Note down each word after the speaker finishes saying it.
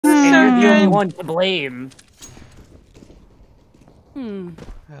the only one to blame. Hmm.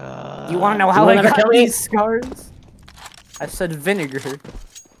 You want to know how I got these scars? I said vinegar.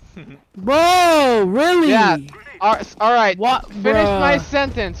 Bro, really? Yeah. Alright, What, finish my bruh?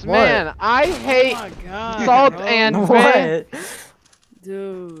 sentence, What? man. I hate Oh my God, salt bro. and vin. What?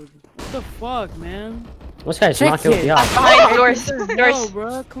 Dude, what the fuck, man? This guy's not guilty. Chicken. Fine, Doris. No, Doris.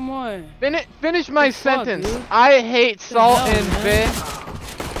 bro, come on. Finish my The fuck, sentence. dude? I hate salt hell, and man? vin.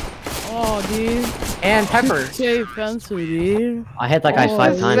 Oh, dude. And pepper. Say pencil, dude. I hit that guy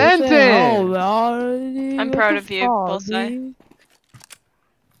 5 times. Sentence. I'm proud of you, Bullseye.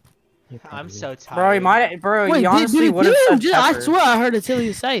 I'm so tired. Bro, you might, bro, Wait, you honestly would have said I pepper. swear I heard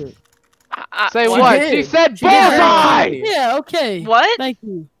Atilia say it. Say She what? did. She said She did. bullseye! Yeah, okay. What? Thank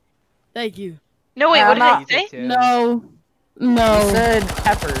you. Thank you. No, wait, what did I say? No. You No. said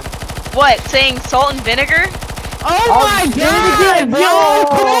pepper. What? Saying salt and vinegar? Oh my God, bro!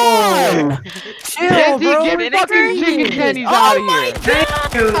 Come on! Chill, Nancy, bro. get Vinegar? fucking chicken tendies Oh out of my here!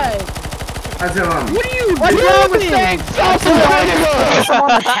 God! That's him. What are you What's doing? wrong with saying salt and vinegar? On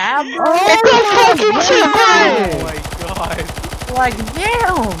the tab, bro? It's a fucking chicken! Oh my god. Like,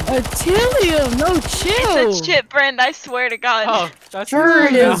 damn. Atilia, no chill. It's a chip, Brent, I swear to God. Oh, that's Sure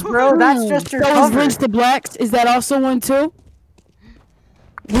it is, bro. That's just your That was cover. Rinse the Blacks. Is that also one too?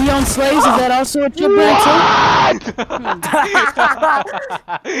 We on Slaves, is that also a chip brand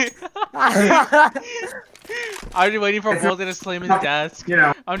I'm just waiting for Bolton to slam his desk. You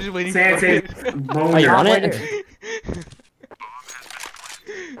know, I'm just waiting say for it. it. Oh, you're on it?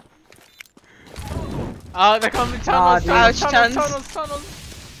 Oh, they're coming tunnels, dude. tunnels, Ouch, tunnels, tons. tunnels,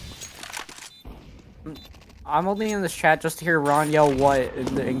 tunnels. I'm only in this chat just to hear Ron yell what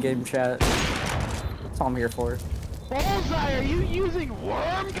in the in-game chat. That's all I'm here for. Bullseye, are you using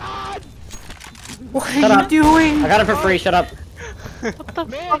Worm God? What Shut are up. you doing? I got it for free, shut up. What the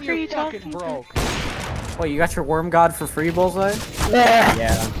Man, fuck are you're you fucking talking broke. What, you got your worm god for free, Bullseye?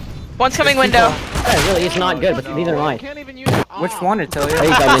 Yeah. One's coming window. That really is not good, but neither am I. Can't even use it. Which one, There Atilia? you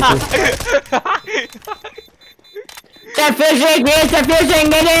go, Minty. Stop fishing! Man, stop fishing!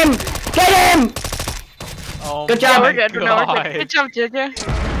 Get him! Get him! Oh Good my job. We're good, no, we're God. good. Good job,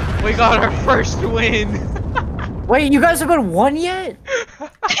 Jojo. We got our first win. Wait, you guys haven't won yet?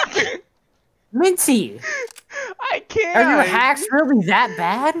 Minty! I can't. Are your hacks really that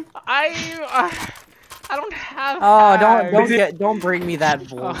bad? I don't have. Oh, hacks. don't bring me that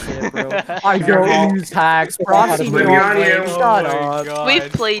bullshit, bro. I don't use hacks. Proxy Let don't me on play. you. Shut Oh my up. God. We've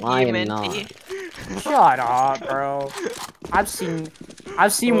played I you, am Minty. Shut up, bro. I've seen Oh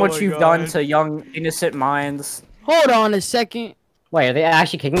what my you've God. done to young innocent minds. Hold on a second. Wait, are they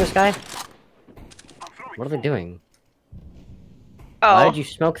actually kicking this guy? What are they doing? Why Oh. did you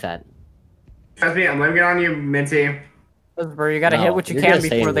smoke that? Trust me, I'm blaming it on you, Minty. Bro, you gotta No, hit what you you're can gonna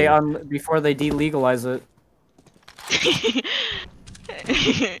stay before in before they delegalize it.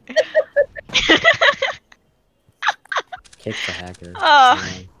 Kick the hacker.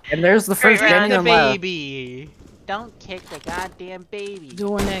 Oh. And there's the Great first round. game the left. baby. Don't kick the goddamn baby.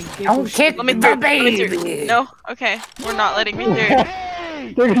 Doing that giggle Don't shit. kick Let me the through. Let me through. baby. No? Okay. We're not letting me through.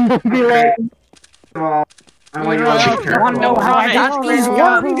 They're gonna be like, Well, I want you all to be You wanna know careful. how I got Promise. these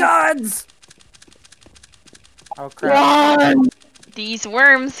worm gods? Oh crap. These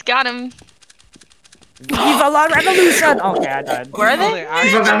worms got him. Viva la revolution! Okay, I died. Where are they?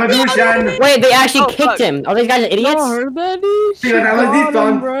 Viva la revolution! wait, they actually Oh, kicked fuck. him. Are these guys idiots? Y'all heard about this? She Yeah, that was got the him,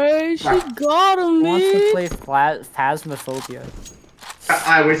 fun. bro. She got him, Who wants to man. play Phasmophobia?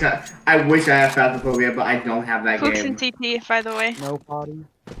 I wish I had Phasmophobia, but I don't have that Hooks game. and TP, by the way. No potty.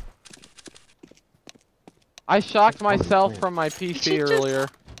 I shocked myself from my PC earlier.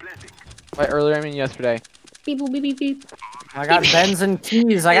 By earlier, I mean yesterday. Beep, boop, beep, beep, beep. I got Bens and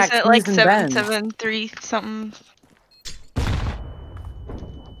keys. I Is got it keys like and Bens. 773 something? I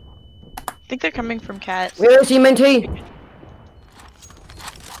think they're coming from Cat. Where is he, Minty?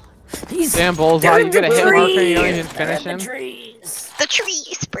 He's Damn, Bullseye, you get a hit marker and you don't even finish him? trees. The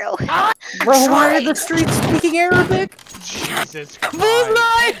trees, bro. Bro, why are the streets speaking Arabic? Jesus Christ.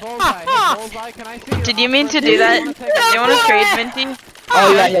 Hey, Bullseye, can I see your Did you mean to do that? Do you want to trade, Minty?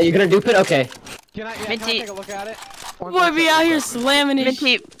 Oh, yeah, you're gonna dupe it? Okay. Can I Minty. take a look at it? Boy, be out here slamming his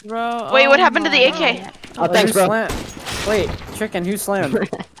Minty, shit, bro. wait, Oh what happened to the my AK? God. Oh, thanks, Who bro. slam- Wait, chicken, who slammed?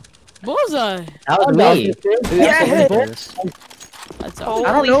 Bullseye. That was me. Yeah. That's all.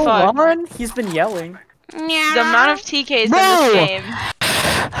 I don't Holy know, fuck. Ron. He's been yelling. The amount of TKs in Bro! this game.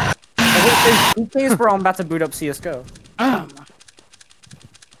 Who cares, bro? I'm about to boot up CS:GO.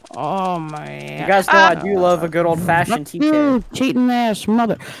 Oh man. You guys know I do love a good old-fashioned TK. You cheating ass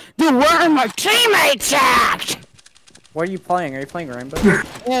mother. Dude, where are my teammates at? What are you playing? Are you playing Rainbow?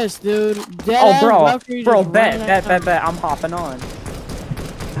 Yes, dude. Oh, bro, bet. I'm hopping on.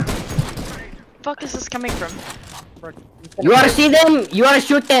 Fuck is this coming from? You wanna see them? You wanna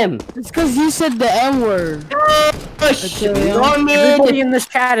shoot them? It's because you said the N word. Push! Okay, Go Everybody mid! in this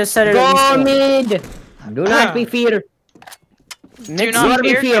chat has said it. Go at least mid! Do not be feared. Do Nick's not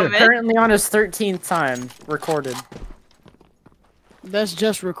fear, fear. go mid. currently on his 13th time recorded. That's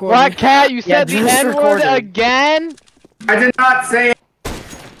just recorded. What, Cat? You said Yeah, the just N-word recorded. again? I did not say.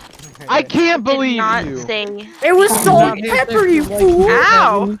 I can't Did believe not you. say. It was salt and pepper, you fool!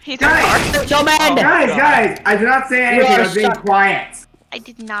 Ow! He took Guys, ours. So bad! guys, I did not say anything. I was being quiet. I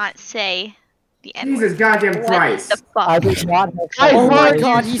did not say the N word. Jesus goddamn Christ. The fuck? I did not I Oh my heard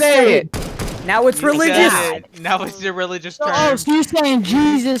God, you he say said it. Now it's He religious! said it. Now it's a religious term. Oh, so you're saying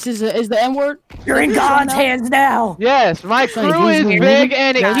Jesus is the N word? You're in God's hands now! Yes, my Sorry, crew is Jesus. big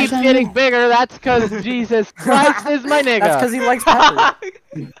and it Guys, keeps I getting know. bigger. That's because Jesus Christ is my That's because nigga. he likes pepper.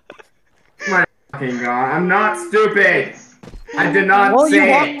 My fucking God, I'm not stupid. I did not Well, you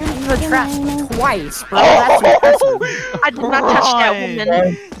say walked it. into the trash twice, bro. That's impressive. I did not touch that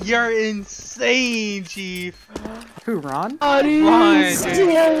woman. You're insane, Chief. Who, Ron? Ron, dude. So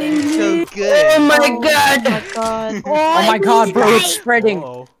good. Oh my Oh god! my god. Oh my God, bro, it's spreading.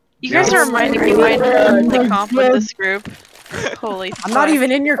 Oh. You guys are reminding me why I didn't the comp with this group. Holy I'm not fuck.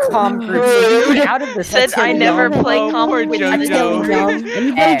 even in your comm group, so you out of this. Said That's I your never young. play Oh, comp poor with JoJo. this Jojo. group.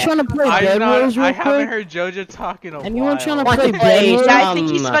 Anybody trying to play Bed Wars real I haven't quick? heard JoJo talk in a Anyone while. trying to Want play to play Bed Wars? Yeah, I think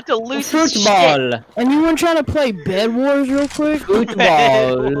he's about to lose his shit. football? Anyone trying to play Bed Wars real quick?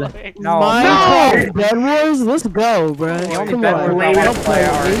 Football. No, Minecraft Bed Wars? Let's go, bro. The only Come bet on. we don't play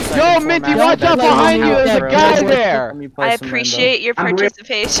are Yo, second Minty, format. watch out Like, behind you. There's a yeah, guy bro. there. Let me play I some appreciate your I'm with-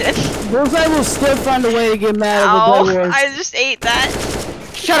 participation. Those guys will still find a way to get mad over Ow, Bed Wars. I just ate that.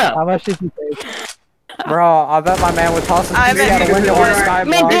 Shut up! How much did you pay? Rainbow. Bro, I bet my man would toss his I PC bet out a window on a sky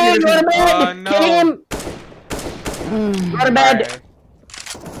Man, block. dude, go to bed! Oh, no. Kill him! Go to bed!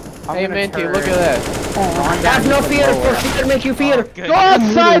 I'm Hey, gonna Minty, turn look at this. Ron down Have no even fear, lower. for she can make you fear. Good. Go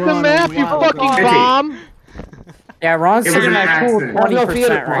outside the Run, map, you wow. fucking Minty. bomb. Yeah, Ron's It was sitting an at a cool accident. Have no 20% fear,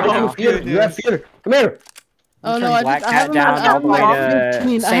 right have now. no fear. You have fear. Come here. Oh Turn no, I Black just I Cat have him down at all the way to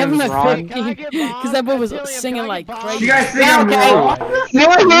 15. I have him Sam's at Ron. 15 because that boy was singing like crazy. You guys think I'm Okay. wrong? You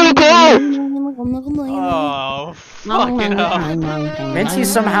are really close! Oh, fucking hell.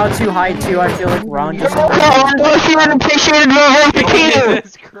 Minty's somehow too high too. I feel like Ron just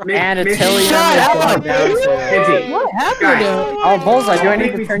Jesus Christ. and Minty, Attillion is Shut up. going down too. Minty, What happened guys, to Oh, Bullseye, do I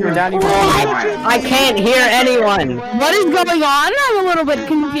need to turn you down even more? I can't hear anyone. What is going on? I'm a little bit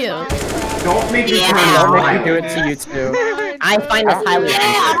confused. don't make me turn I'll on. make you do it to you too. I find this highly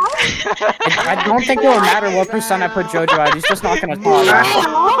offensive. I don't think it will matter what percent I put JoJo at. He's just not gonna talk.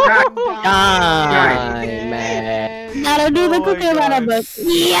 Die, man. Gotta do the Oh my cookie God. butter, but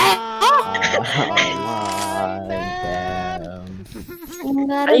yeah.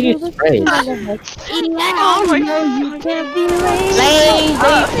 How do you spray? Oh my You can't be lazy.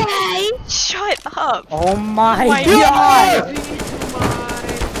 Shut up. Oh my my God!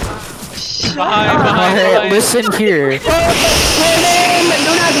 Shut Behind, up. behind, Alright, behind. listen here.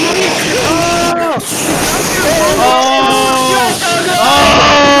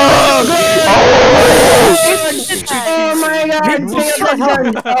 Oh my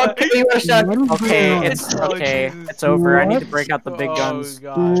god! Okay, you are stuck. Okay, it's Oh, okay. Jesus. It's over. I need to break out the big guns. Oh,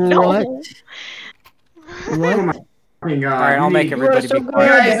 God. No. Oh my fucking God. Alright, I'll You make need- everybody so be You quiet.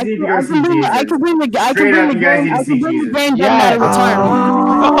 guys need to go see Jesus. I can bring the Straight up, you guys need to see Jesus. brain Yeah. dead out of retirement.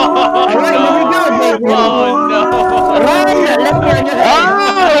 Alright, here we go, baby. Oh, no. Run! Let me on your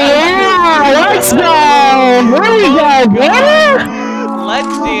yeah, let's go. There we go, baby.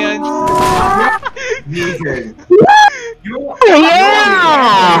 Let's dance. Jesus.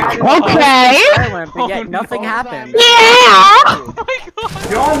 Yeah. Okay. Silent, but yet nothing happened. Yeah. Oh my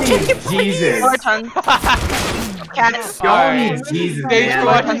God. Y'all need Jesus. More tons. Cat. Y'all need Jesus, Thanks for man.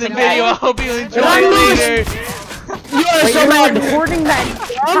 watching the video. I hope you enjoyed Run, it later. You are Wait, so you're mad. recording that?